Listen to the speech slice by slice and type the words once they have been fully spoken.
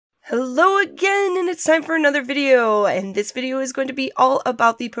Hello again, and it's time for another video, and this video is going to be all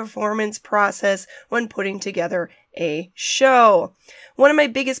about the performance process when putting together a show. One of my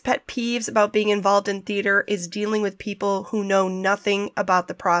biggest pet peeves about being involved in theater is dealing with people who know nothing about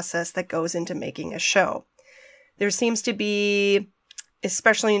the process that goes into making a show. There seems to be,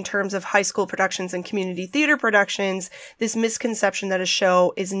 especially in terms of high school productions and community theater productions, this misconception that a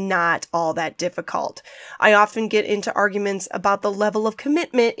show is not all that difficult. I often get into arguments about the level of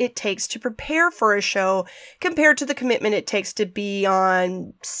commitment it takes to prepare for a show compared to the commitment it takes to be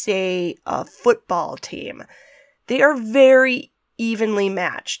on, say, a football team. They are very evenly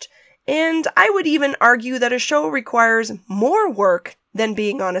matched, and I would even argue that a show requires more work than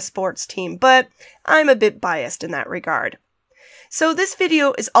being on a sports team, but I'm a bit biased in that regard. So this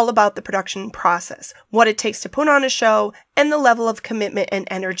video is all about the production process, what it takes to put on a show, and the level of commitment and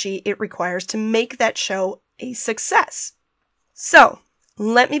energy it requires to make that show a success. So,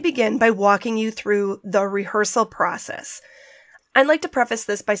 let me begin by walking you through the rehearsal process. I'd like to preface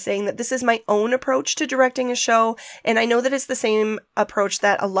this by saying that this is my own approach to directing a show, and I know that it's the same approach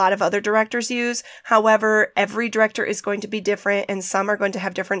that a lot of other directors use. However, every director is going to be different, and some are going to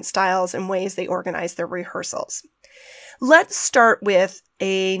have different styles and ways they organize their rehearsals. Let's start with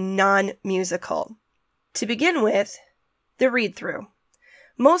a non-musical. To begin with, the read-through.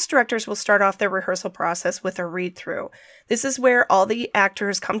 Most directors will start off their rehearsal process with a read-through. This is where all the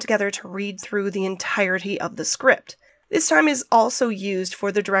actors come together to read through the entirety of the script. This time is also used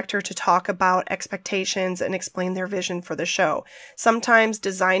for the director to talk about expectations and explain their vision for the show. Sometimes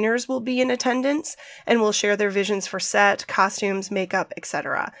designers will be in attendance and will share their visions for set, costumes, makeup,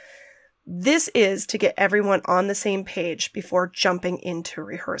 etc. This is to get everyone on the same page before jumping into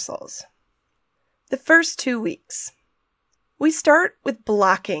rehearsals. The first 2 weeks. We start with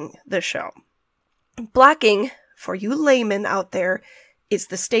blocking the show. Blocking, for you laymen out there, is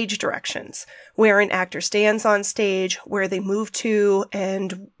the stage directions, where an actor stands on stage, where they move to,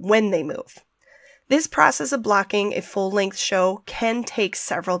 and when they move. This process of blocking a full-length show can take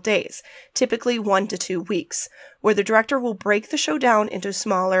several days, typically 1 to 2 weeks, where the director will break the show down into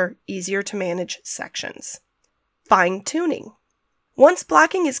smaller, easier-to-manage sections. Fine-tuning. Once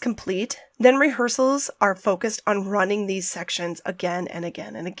blocking is complete, then rehearsals are focused on running these sections again and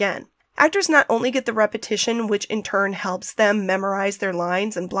again and again. Actors not only get the repetition, which in turn helps them memorize their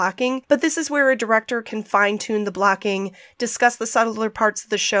lines and blocking, but this is where a director can fine-tune the blocking, discuss the subtler parts of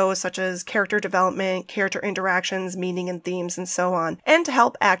the show such as character development, character interactions, meaning and themes, and so on, and to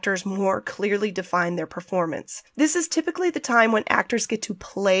help actors more clearly define their performance. This is typically the time when actors get to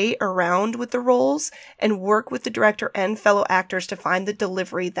play around with the roles and work with the director and fellow actors to find the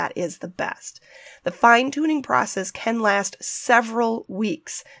delivery that is the best. The fine-tuning process can last several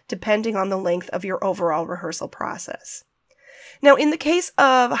weeks, depending on the length of your overall rehearsal process. Now, in the case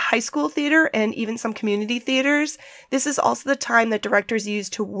of high school theater and even some community theaters, this is also the time that directors use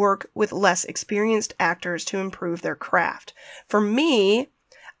to work with less experienced actors to improve their craft. For me,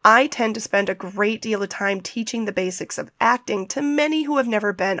 I tend to spend a great deal of time teaching the basics of acting to many who have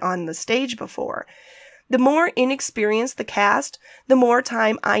never been on the stage before. The more inexperienced the cast, the more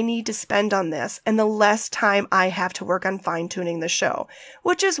time I need to spend on this, and the less time I have to work on fine-tuning the show,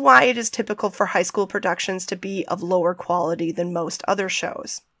 which is why it is typical for high school productions to be of lower quality than most other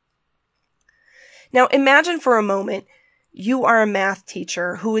shows. Now imagine for a moment you are a math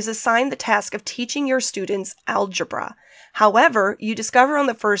teacher who is assigned the task of teaching your students algebra. However, you discover on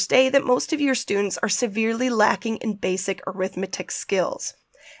the first day that most of your students are severely lacking in basic arithmetic skills.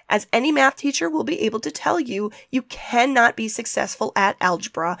 As any math teacher will be able to tell you, you cannot be successful at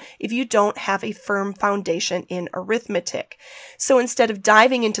algebra if you don't have a firm foundation in arithmetic. So instead of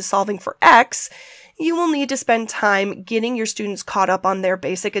diving into solving for x, you will need to spend time getting your students caught up on their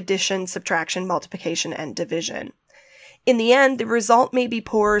basic addition, subtraction, multiplication, and division. In the end, the result may be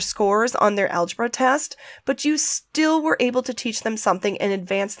poorer scores on their algebra test, but you still were able to teach them something and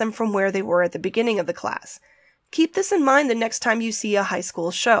advance them from where they were at the beginning of the class. Keep this in mind the next time you see a high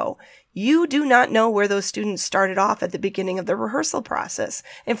school show. You do not know where those students started off at the beginning of the rehearsal process,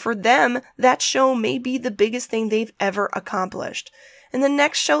 and for them, that show may be the biggest thing they've ever accomplished. And the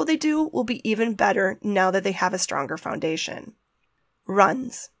next show they do will be even better now that they have a stronger foundation.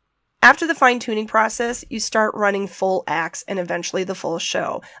 Runs. After the fine-tuning process, you start running full acts and eventually the full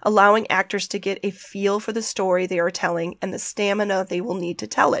show, allowing actors to get a feel for the story they are telling and the stamina they will need to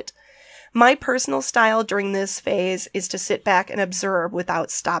tell it. My personal style during this phase is to sit back and observe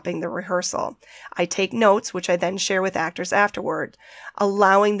without stopping the rehearsal. I take notes, which I then share with actors afterward,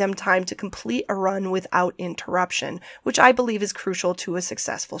 allowing them time to complete a run without interruption, which I believe is crucial to a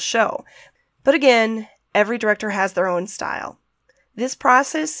successful show. But again, every director has their own style. This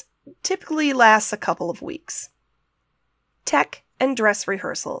process typically lasts a couple of weeks. Tech and dress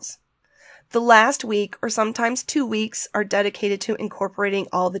rehearsals. The last week, or sometimes 2 weeks, are dedicated to incorporating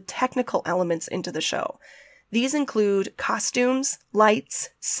all the technical elements into the show. These include costumes, lights,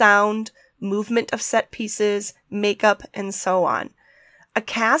 sound, movement of set pieces, makeup, and so on. A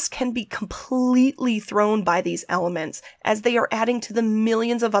cast can be completely thrown by these elements, as they are adding to the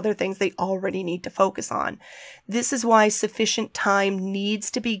millions of other things they already need to focus on. This is why sufficient time needs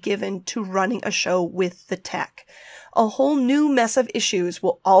to be given to running a show with the tech. A whole new mess of issues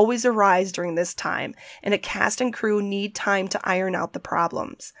will always arise during this time, and a cast and crew need time to iron out the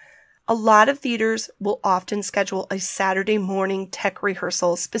problems. A lot of theaters will often schedule a Saturday morning tech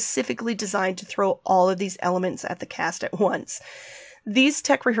rehearsal specifically designed to throw all of these elements at the cast at once. These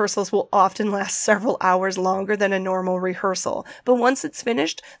tech rehearsals will often last several hours longer than a normal rehearsal, but once it's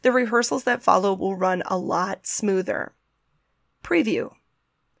finished, the rehearsals that follow will run a lot smoother. Preview.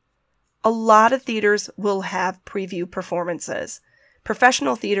 A lot of theaters will have preview performances.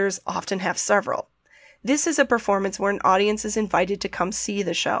 Professional theaters often have several. This is a performance where an audience is invited to come see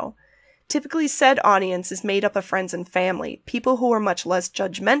the show. Typically, said audience is made up of friends and family, people who are much less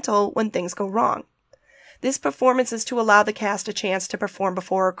judgmental when things go wrong. This performance is to allow the cast a chance to perform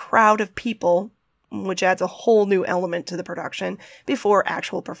before a crowd of people, which adds a whole new element to the production, before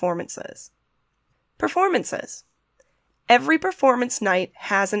actual performances. Performances. Every performance night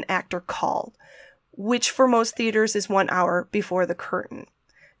has an actor called, which for most theaters is 1 hour before the curtain.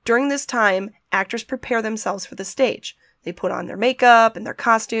 During this time, actors prepare themselves for the stage. They put on their makeup and their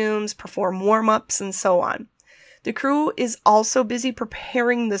costumes, perform warm-ups, and so on. The crew is also busy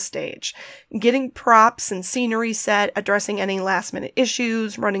preparing the stage, getting props and scenery set, addressing any last-minute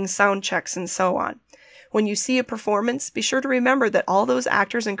issues, running sound checks, and so on. When you see a performance, be sure to remember that all those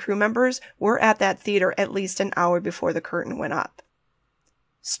actors and crew members were at that theater at least an hour before the curtain went up.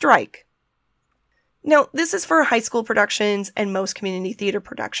 Strike. Now, this is for high school productions and most community theater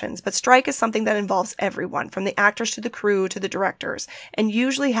productions, but strike is something that involves everyone, from the actors to the crew to the directors, and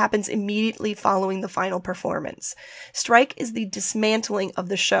usually happens immediately following the final performance. Strike is the dismantling of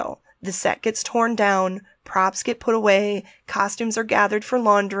the show. The set gets torn down, props get put away, costumes are gathered for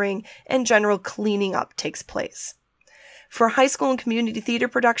laundering, and general cleaning up takes place. For high school and community theater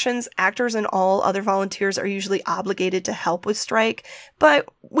productions, actors and all other volunteers are usually obligated to help with strike, but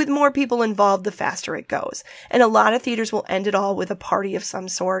with more people involved, the faster it goes. And a lot of theaters will end it all with a party of some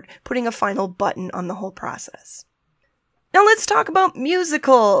sort, putting a final button on the whole process. Now let's talk about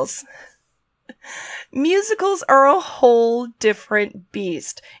musicals. Musicals are a whole different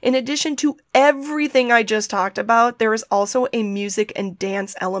beast. In addition to everything I just talked about, there is also a music and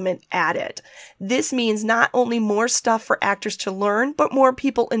dance element added. This means not only more stuff for actors to learn, but more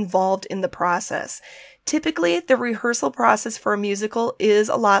people involved in the process. Typically, the rehearsal process for a musical is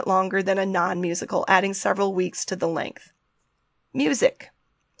a lot longer than a non-musical, adding several weeks to the length. Music.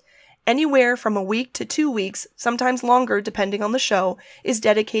 Anywhere from a week to 2 weeks, sometimes longer depending on the show, is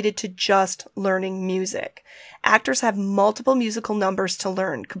dedicated to just learning music. Actors have multiple musical numbers to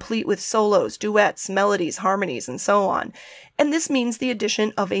learn, complete with solos, duets, melodies, harmonies, and so on. And this means the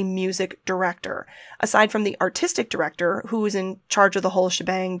addition of a music director. Aside from the artistic director, who is in charge of the whole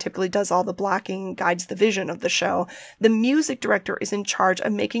shebang, typically does all the blocking, guides the vision of the show, the music director is in charge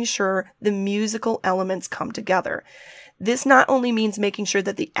of making sure the musical elements come together. This not only means making sure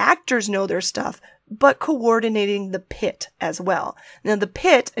that the actors know their stuff, but coordinating the pit as well. Now, the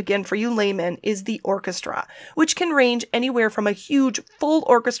pit, again for you laymen, is the orchestra, which can range anywhere from a huge full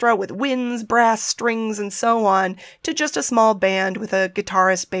orchestra with winds, brass, strings, and so on, to just a small band with a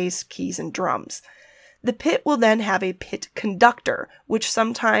guitarist, bass, keys, and drums. The pit will then have a pit conductor, which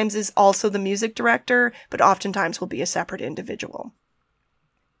sometimes is also the music director, but oftentimes will be a separate individual.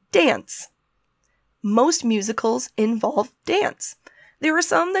 Dance. Most musicals involve dance. There are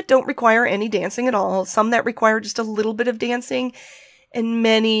some that don't require any dancing at all, some that require just a little bit of dancing, and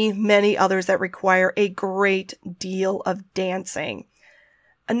many, many others that require a great deal of dancing.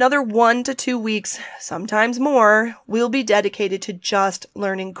 Another 1 to 2 weeks, sometimes more, will be dedicated to just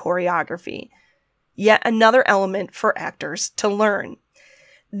learning choreography. Yet another element for actors to learn.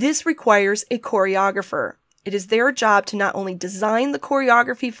 This requires a choreographer. It is their job to not only design the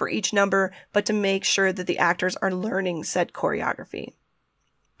choreography for each number, but to make sure that the actors are learning said choreography.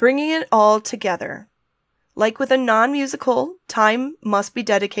 Bringing it all together. Like with a non-musical, time must be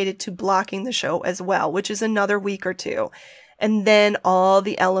dedicated to blocking the show as well, which is another week or 2. and then all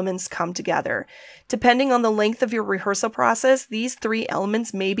the elements come together. Depending on the length of your rehearsal process, these 3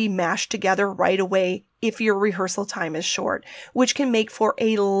 elements may be mashed together right away if your rehearsal time is short, which can make for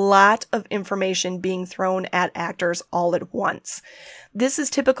a lot of information being thrown at actors all at once. This is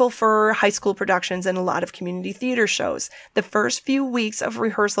typical for high school productions and a lot of community theater shows. The first few weeks of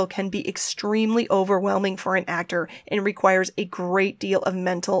rehearsal can be extremely overwhelming for an actor and requires a great deal of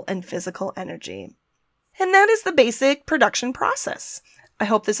mental and physical energy. And that is the basic production process. I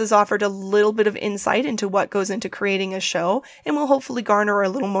hope this has offered a little bit of insight into what goes into creating a show and will hopefully garner a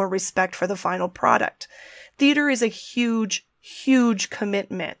little more respect for the final product. Theater is a huge, huge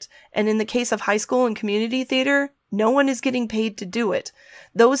commitment, and in the case of high school and community theater, no one is getting paid to do it.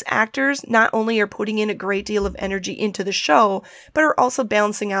 Those actors not only are putting in a great deal of energy into the show, but are also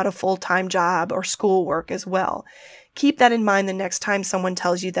balancing out a full-time job or schoolwork as well. Keep that in mind the next time someone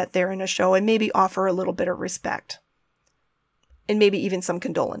tells you that they're in a show, and maybe offer a little bit of respect. And maybe even some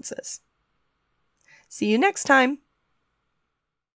condolences. See you next time.